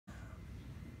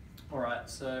All right,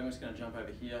 so I'm just going to jump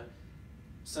over here.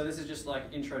 So this is just like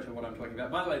intro to what I'm talking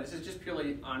about. By the way, this is just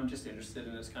purely, I'm just interested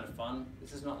and it's kind of fun.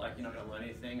 This is not like you're not going to learn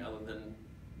anything other than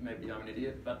maybe I'm an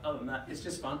idiot, but other than that, it's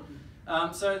just fun.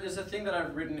 So there's a thing that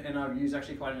I've written and I've used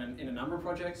actually quite in a number of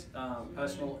projects,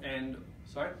 personal and,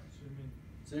 sorry?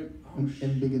 Zoom. Oh,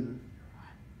 and begin.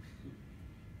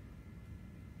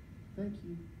 Thank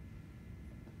you.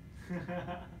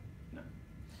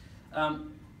 No.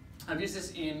 I've used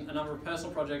this in a number of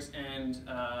personal projects and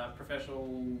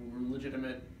professional,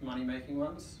 legitimate money-making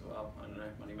ones. Well, I don't know,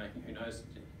 money-making, who knows?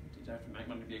 You don't have to make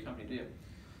money to be a company, do you?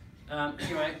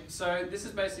 Anyway, so this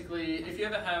is basically, if you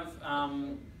ever have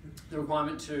the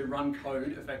requirement to run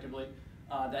code effectively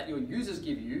that your users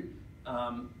give you,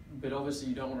 but obviously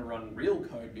you don't want to run real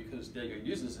code because they're your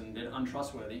users and they're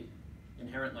untrustworthy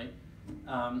inherently,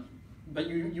 but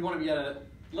you want to be able to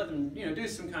let them do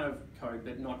some kind of code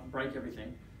but not break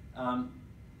everything.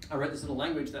 I wrote this little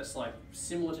language that's like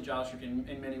similar to JavaScript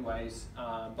in many ways,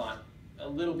 but a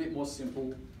little bit more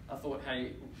simple. I thought,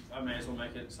 hey, I may as well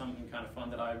make it something kind of fun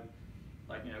that I,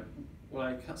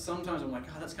 like, sometimes I'm like,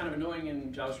 oh, that's kind of annoying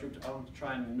in JavaScript. I'll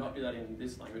try and not do that in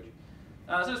this language.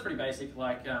 So it's pretty basic,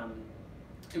 like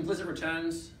implicit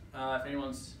returns. If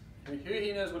anyone's, who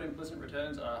here knows what implicit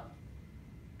returns are?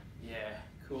 Yeah,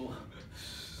 cool.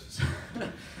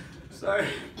 So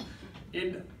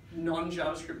in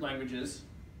non-JavaScript languages,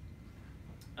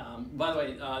 by the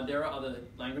way, there are other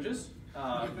languages.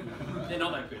 They're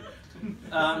not that good.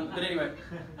 But anyway,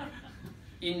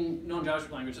 in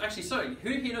non-JavaScript languages, actually, so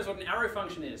who here knows what an arrow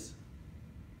function is?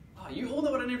 Oh, you all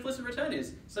know what an implicit return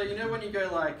is. So you know when you go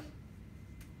like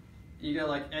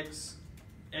x,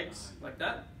 like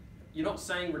that, you're not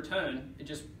saying return, it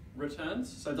just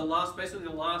returns. So basically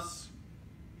the last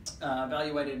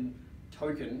evaluated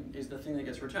token is the thing that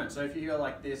gets returned. So if you go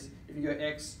like this, if you go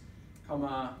x,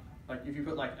 comma, like if you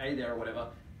put like a there or whatever,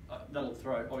 that'll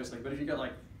throw obviously. But if you go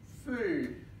like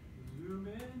foo, zoom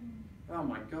in. Oh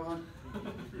my god.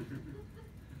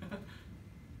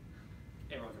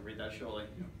 Everyone can read that surely.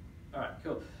 Yep. All right,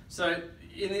 cool. So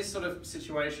in this sort of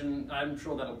situation, I'm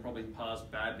sure that'll probably parse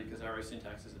bad because arrow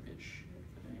syntax is a bit shit.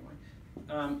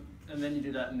 But anyway, and then you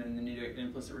do that, and then you do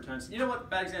implicit returns. You know what?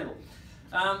 Bad example.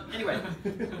 Anyway.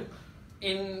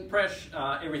 In Presh,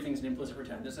 everything's an implicit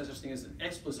return. There's no such thing as an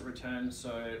explicit return, so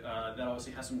that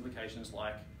obviously has some implications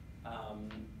like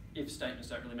if statements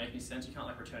don't really make any sense. You can't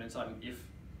like return inside an if,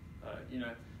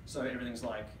 so everything's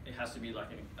like, it has to be like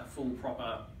a full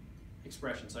proper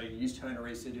expression. So you use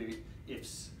ternaries to do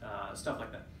ifs, stuff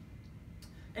like that.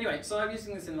 Anyway, so I'm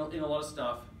using this in a lot of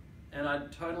stuff, and I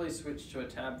totally switched to a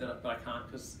tab, but I can't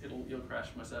because you'll crash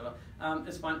my server.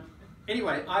 It's fine.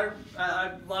 Anyway,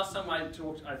 last time I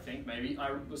talked, I think maybe, I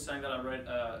was saying that I wrote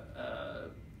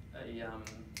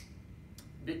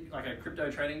like a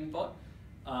crypto trading bot,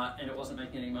 and it wasn't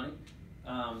making any money.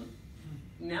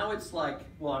 Now it's like,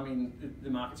 well, I mean,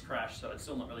 the market's crashed, so it's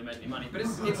still not really making any money, but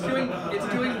it's doing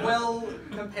well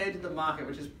compared to the market,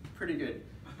 which is pretty good.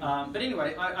 But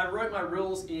anyway, I wrote my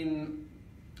rules in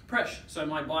Presh, so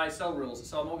my buy-sell rules.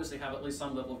 So I obviously have at least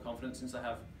some level of confidence since I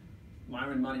have my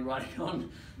own money writing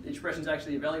on the expressions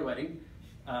actually evaluating.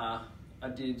 I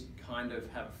did kind of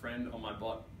have a friend on my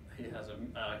bot. He has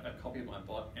a copy of my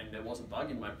bot, and there was a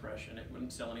bug in my Presh, and it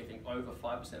wouldn't sell anything over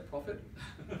 5% profit.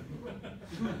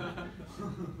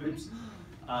 Oops.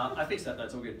 I fixed that,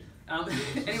 that's all good.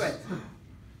 Anyway,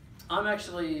 I'm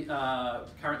actually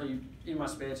currently in my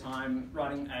spare time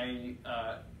writing a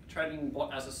trading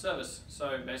bot as a service.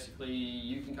 So basically,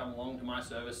 you can come along to my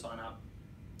service, sign up.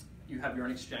 You have your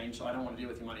own exchange, so I don't want to deal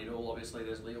with your money at all. Obviously,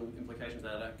 there's legal implications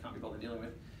that I can't be bothered dealing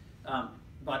with.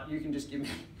 But you can just give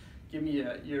me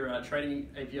your trading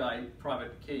API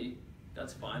private key.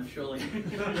 That's fine, surely.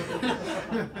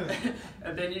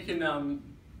 And then you can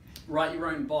write your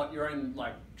own bot, your own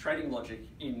like trading logic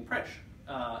in Presh.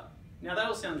 Now that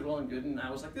all sounds well and good, and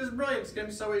I was like, this is brilliant, it's going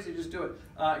to be so easy to just do it.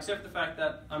 Except for the fact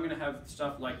that I'm going to have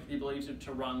stuff like the ability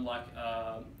to run like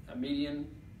a median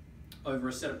over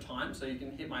a set of time, so you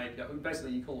can hit my API.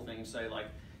 Basically, you call things, say like,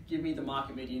 give me the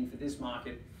market median for this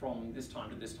market from this time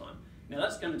to this time. Now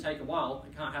that's going to take a while.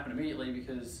 It can't happen immediately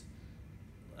because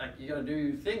like you got to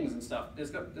do things and stuff.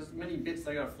 There's many bits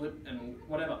they got to flip and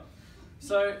whatever.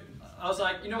 So I was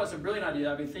like, you know what's a brilliant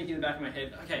idea? I've been thinking in the back of my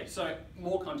head. Okay, so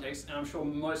more context, and I'm sure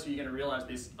most of you are going to realize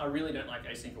this. I really don't like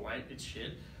async await. It's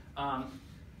shit.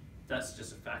 That's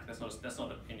just a fact. That's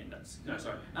not an opinion. No,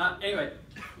 sorry. Anyway.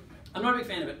 I'm not a big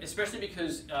fan of it, especially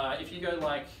because if you go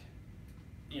like,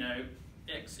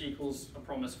 x equals a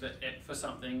promise for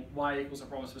something, y equals a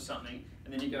promise for something,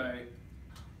 and then you go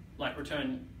like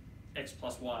return x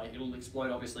plus y, it'll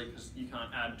explode obviously because you can't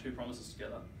add two promises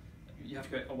together. you have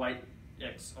to go await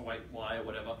X, await Y, or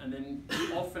whatever, and then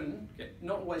you often get,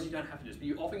 not always you don't have to do this, but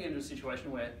you often get into a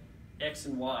situation where X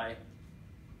and Y,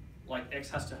 like X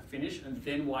has to finish and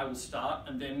then Y will start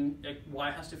and then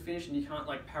Y has to finish and you can't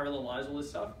like parallelize all this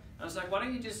stuff. And I was like, why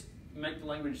don't you just make the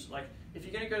language, like if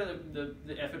you're going to go to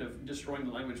the effort of destroying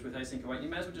the language with async await, you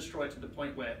may as well destroy it to the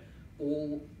point where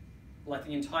all, like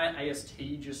the entire AST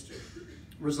just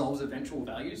resolves eventual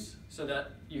values so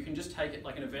that you can just take it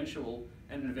like an eventual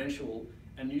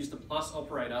and use the plus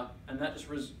operator and that just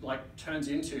turns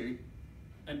into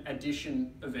an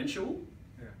addition eventual.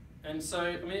 Yeah. And so,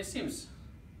 I mean, it seems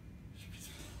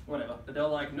whatever, but they're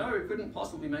like, no, it couldn't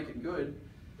possibly make it good.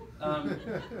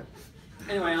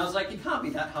 Anyway, I was like, it can't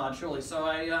be that hard, surely. So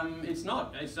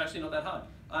it's actually not that hard.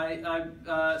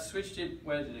 I switched it,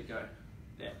 where did it go?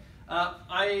 There.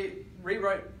 I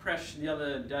rewrote Presh the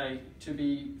other day to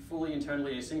be fully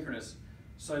internally asynchronous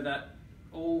so that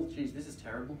geez, this is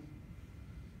terrible.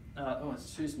 Oh,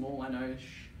 it's too small, I know.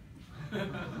 Shh.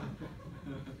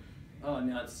 Oh,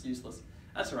 no, it's useless.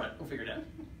 That's all right, we'll figure it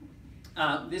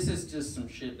out. This is just some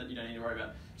shit that you don't need to worry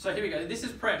about. So here we go, this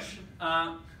is Presh.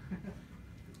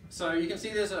 So you can see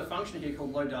there's a function here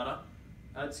called load data.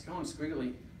 It's gone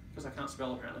squiggly because I can't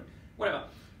spell apparently. Whatever.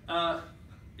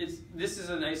 This is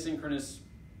an asynchronous,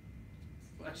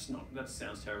 actually not, that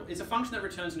sounds terrible. It's a function that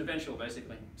returns an eventual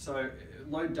basically. So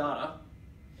load data,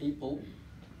 people,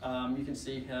 you can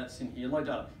see how it's in here, load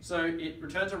data. So it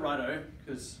returns a writo,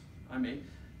 because I'm me,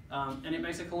 and it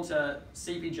makes a call to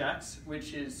cpjax,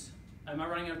 which is, am I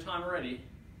running out of time already?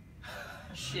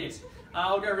 Shit.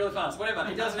 I'll go really fast. Whatever.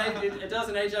 It does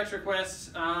an Ajax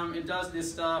request. It does this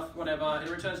stuff. Whatever. It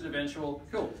returns an eventual.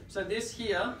 Cool. So this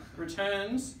here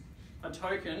returns a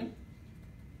token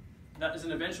that is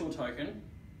an eventual token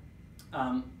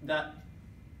that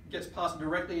gets passed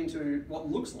directly into what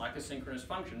looks like a synchronous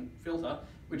function filter,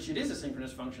 which it is a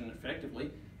synchronous function effectively,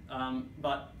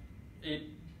 but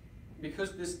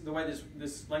because the way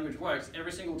this language works,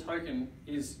 every single token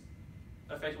is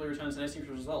effectively returns an asynchronous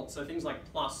result. So things like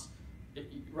plus.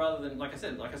 Rather than, like I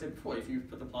said before, if you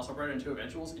put the plus operator into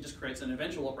eventuals, it just creates an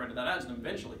eventual operator that adds them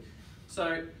eventually.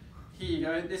 So here you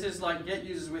go, this is like get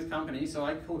users with company, so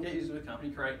I call get users with company,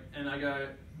 create, and I go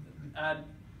add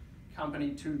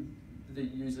company to the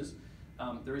users.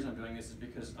 The reason I'm doing this is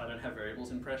because I don't have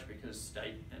variables in Presh because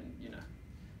state and you know.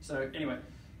 So anyway,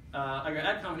 I go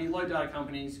add company, load data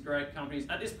companies, great companies.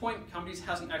 At this point, companies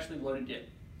hasn't actually loaded yet.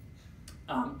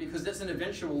 Because that's an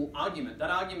eventual argument. That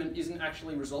argument isn't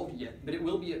actually resolved yet, but it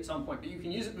will be at some point. But you can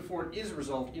use it before it is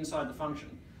resolved inside the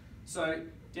function. So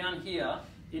down here,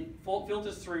 it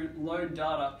filters through load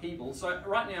data people. So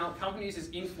right now, companies is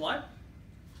in flight.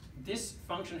 This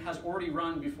function has already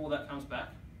run before that comes back.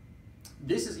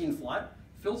 This is in flight.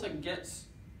 Filter gets,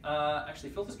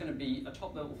 actually filter's going to be a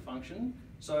top level function.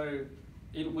 So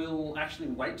it will actually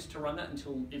wait to run that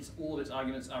until all of its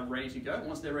arguments are ready to go.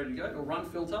 Once they're ready to go, it will run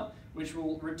filter, which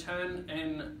will return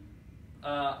an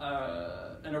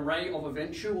array of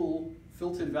eventual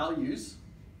filtered values,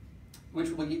 which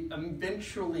will be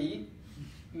eventually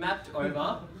mapped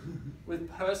over with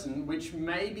person, which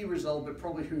may be resolved, but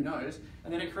probably who knows.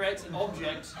 And then it creates an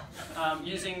object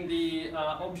using the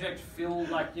object fill,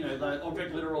 like the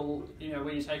object literal,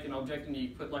 where you take an object and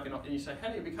you put and you say,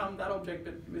 hey, become that object,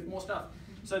 but with more stuff.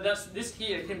 So this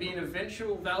here can be an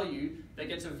eventual value that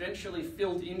gets eventually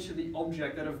filled into the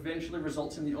object that eventually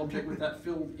results in the object with that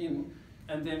filled in.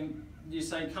 And then you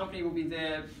say company will be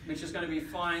there, which is going to be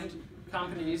find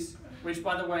companies, which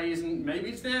by the way isn't, maybe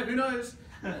it's there, who knows?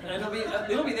 And it'll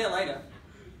be there later.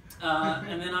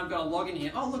 And then I've got a log in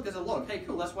here. Oh look, there's a log. Hey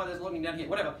cool, that's why there's logging down here.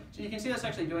 Whatever. So you can see that's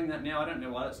actually doing that now. I don't know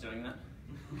why that's doing that.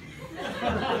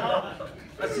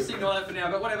 Let's just ignore that for now,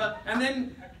 but whatever. And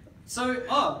then,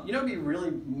 it'd be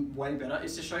really way better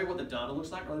is to show you what the data looks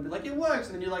like, rather than be like, it works,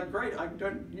 and then you're like, great,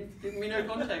 you've given me no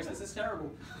context, this is terrible.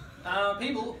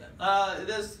 People,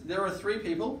 there are 3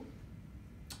 people.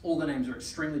 All the names are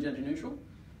extremely gender neutral.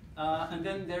 And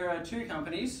then there are 2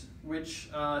 companies, which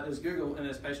there's Google and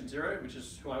there's Patient Zero, which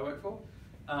is who I work for.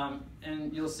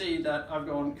 And you'll see that I've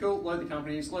gone, cool, load the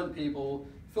companies, load the people,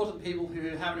 filter the people who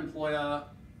have an employer,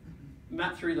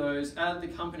 map through those, add the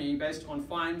company based on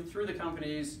find through the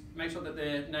companies, make sure that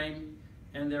their name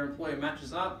and their employer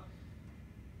matches up.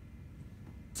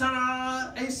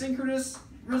 Ta-da! Asynchronous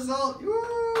result!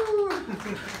 Woo!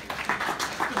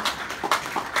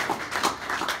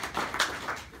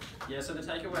 Yeah, so the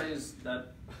takeaway is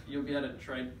that you'll be able to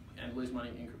trade and lose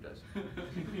money in cryptos.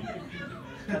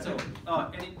 That's all.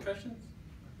 Oh, any questions?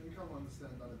 I think I'll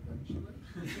understand that eventually.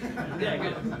 Yeah,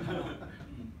 good.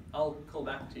 I'll call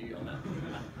back to you on that.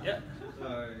 Yeah.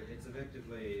 So it's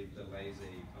effectively the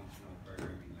lazy functional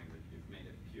programming language. You've made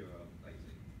it pure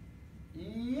lazy.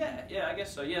 Yeah, I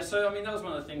guess so. Yeah, so I mean that was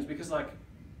one of the things because like,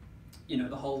 you know,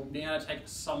 the whole being able to take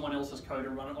someone else's code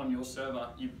and run it on your server.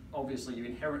 You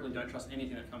inherently don't trust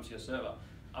anything that comes to your server.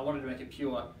 I wanted to make it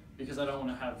pure because I don't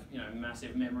want to have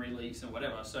massive memory leaks and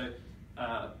whatever. So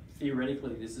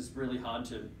theoretically, this is really hard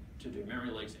to do memory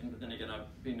leaks in, but then again, I've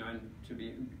been known to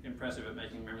be impressive at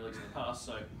making memory leaks in the past,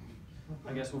 so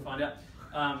I guess we'll find out.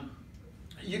 I'm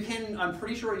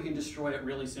pretty sure you can destroy it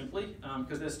really simply,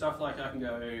 because there's stuff like I can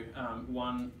go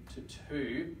 1 to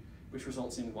 2, which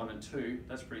results in 1 and 2.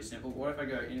 That's pretty simple. But what if I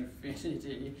go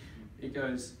infinity? It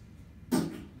goes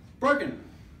broken.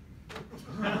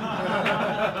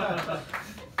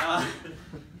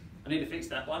 I need to fix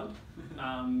that one.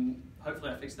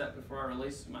 Hopefully I fix that before I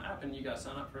release my app and you guys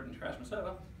sign up for it and crash my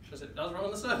server, because it does run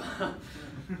on the server.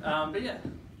 But yeah.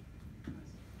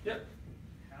 Yep.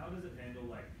 How does it handle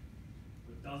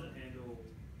data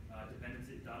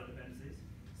dependencies?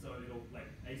 So it'll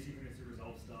asynchronously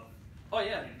resolve stuff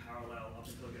in parallel up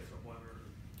until it gets to a point where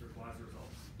it requires the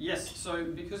results? Yes, so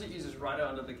because it uses writer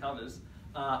under the covers,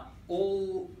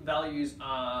 all values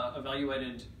are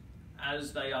evaluated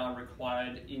as they are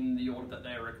required in the order that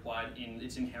they are required in.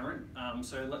 It's inherent.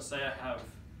 So let's say I have,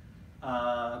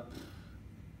 I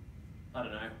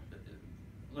don't know,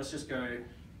 let's just go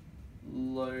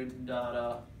load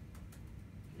data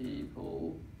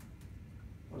people.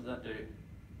 What does that do?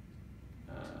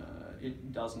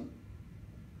 It doesn't.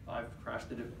 I've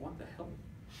crashed it. What the hell?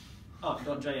 Oh,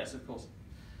 .js, of course.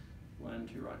 Learn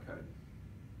to write code.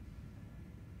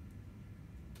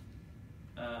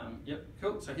 Yep,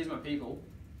 cool. So here's my people.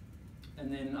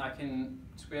 And then I can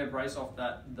square brace off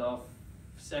that, the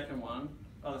second one,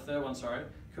 oh, the third one, sorry.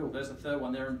 Cool, there's the third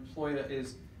one. Their employer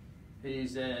is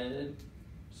BZ.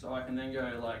 So I can then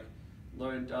go like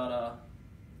load data,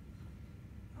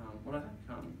 what are they?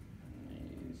 Companies.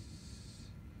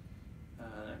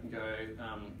 I can go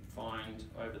find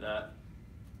over that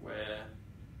where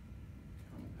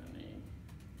company.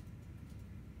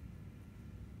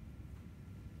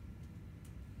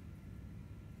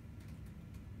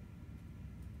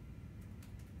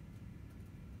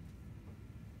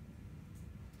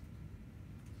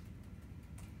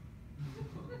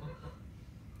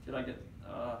 Did I get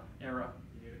error?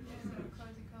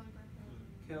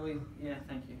 Curly, yeah,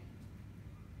 thank you.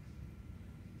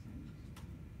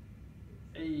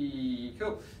 Hey,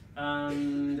 cool.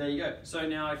 There you go. So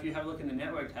now if you have a look in the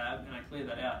network tab and I clear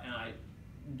that out and I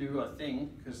do a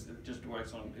thing, because it just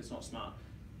works on, it's not smart.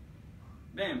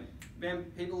 Bam, bam,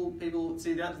 people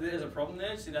see that there's a problem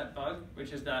there, see that bug,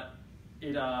 which is that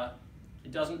it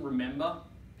doesn't remember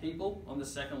people on the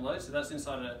second load. So that's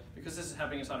inside because this is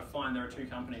happening inside a find, there are two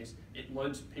companies, it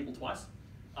loads people twice.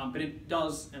 But it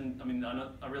does, and I mean,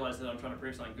 I realize that I'm trying to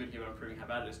prove something good here, but I'm proving how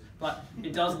bad it is. But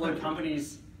it does load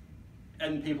companies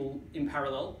and people in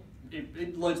parallel.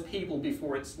 It loads people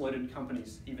before it's loaded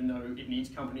companies, even though it needs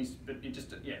companies, but it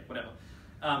just, yeah, whatever.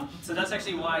 So that's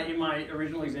actually why in my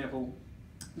original example,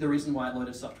 the reason why it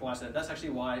loaded stuff twice, that's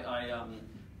actually why I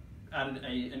added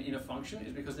an inner function,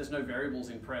 is because there's no variables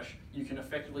in Presh. You can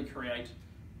effectively create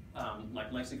like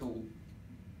lexical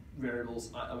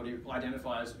variables,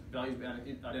 identifiers, values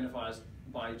identifiers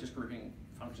by just grouping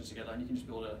functions together, and you can just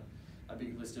build a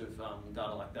big list of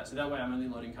data like that. So that way I'm only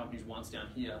loading companies once down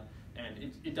here,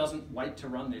 and it doesn't wait to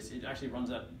run this. It actually runs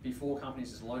out before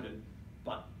companies is loaded,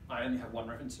 but I only have one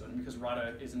reference to it, and because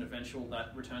writer is an eventual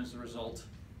that returns the result,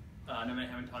 no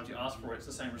matter how many times you ask for it, it's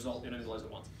the same result, it only loads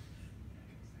it once.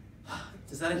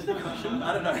 Does that answer the question?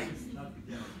 I don't know.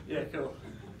 Yeah, cool.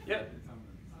 Yep.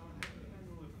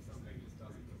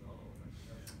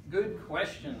 Good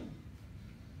question.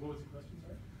 What was the question,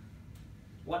 sorry?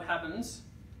 What happens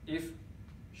if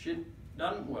shit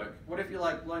doesn't work? What if you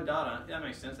like load data? That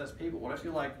makes sense, that's people. What if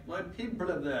you like load people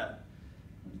there?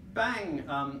 Bang!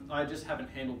 I just haven't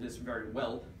handled this very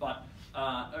well, but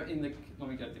let me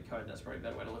go to the code, that's probably a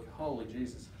better way to look. Holy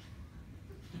Jesus.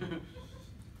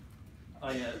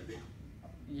 Oh yeah.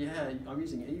 Yeah, I'm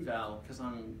using eval because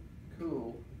I'm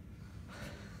cool.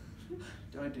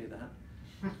 Don't do that.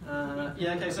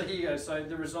 Yeah, okay, so here you go. So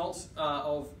the results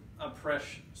of a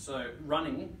Presh, so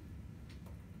running,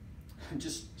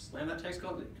 just slam that text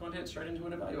content straight into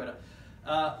an evaluator.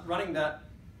 Running that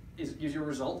gives you a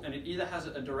result, and it either has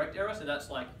a direct error, so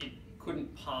that's like it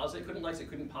couldn't parse it,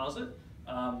 couldn't parse it.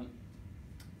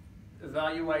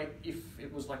 Evaluate, if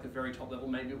it was like the very top level,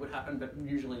 maybe it would happen, but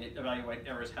usually evaluate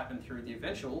errors happen through the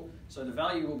eventual. So the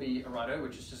value will be a writer,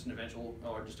 which is just an eventual,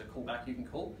 or just a callback you can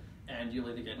call, and you'll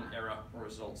either get an error or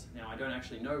results. Now I don't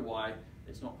actually know why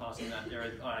it's not passing that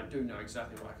error. I do know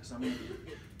exactly why, because I'm an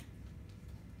idiot.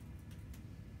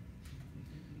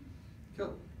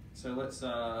 Cool. So let's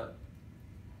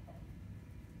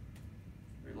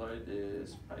reload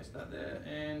this, paste that there,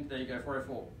 and there you go,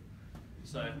 404.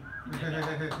 So,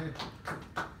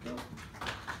 cool.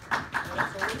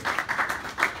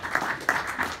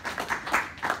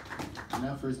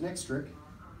 Now for his next trick.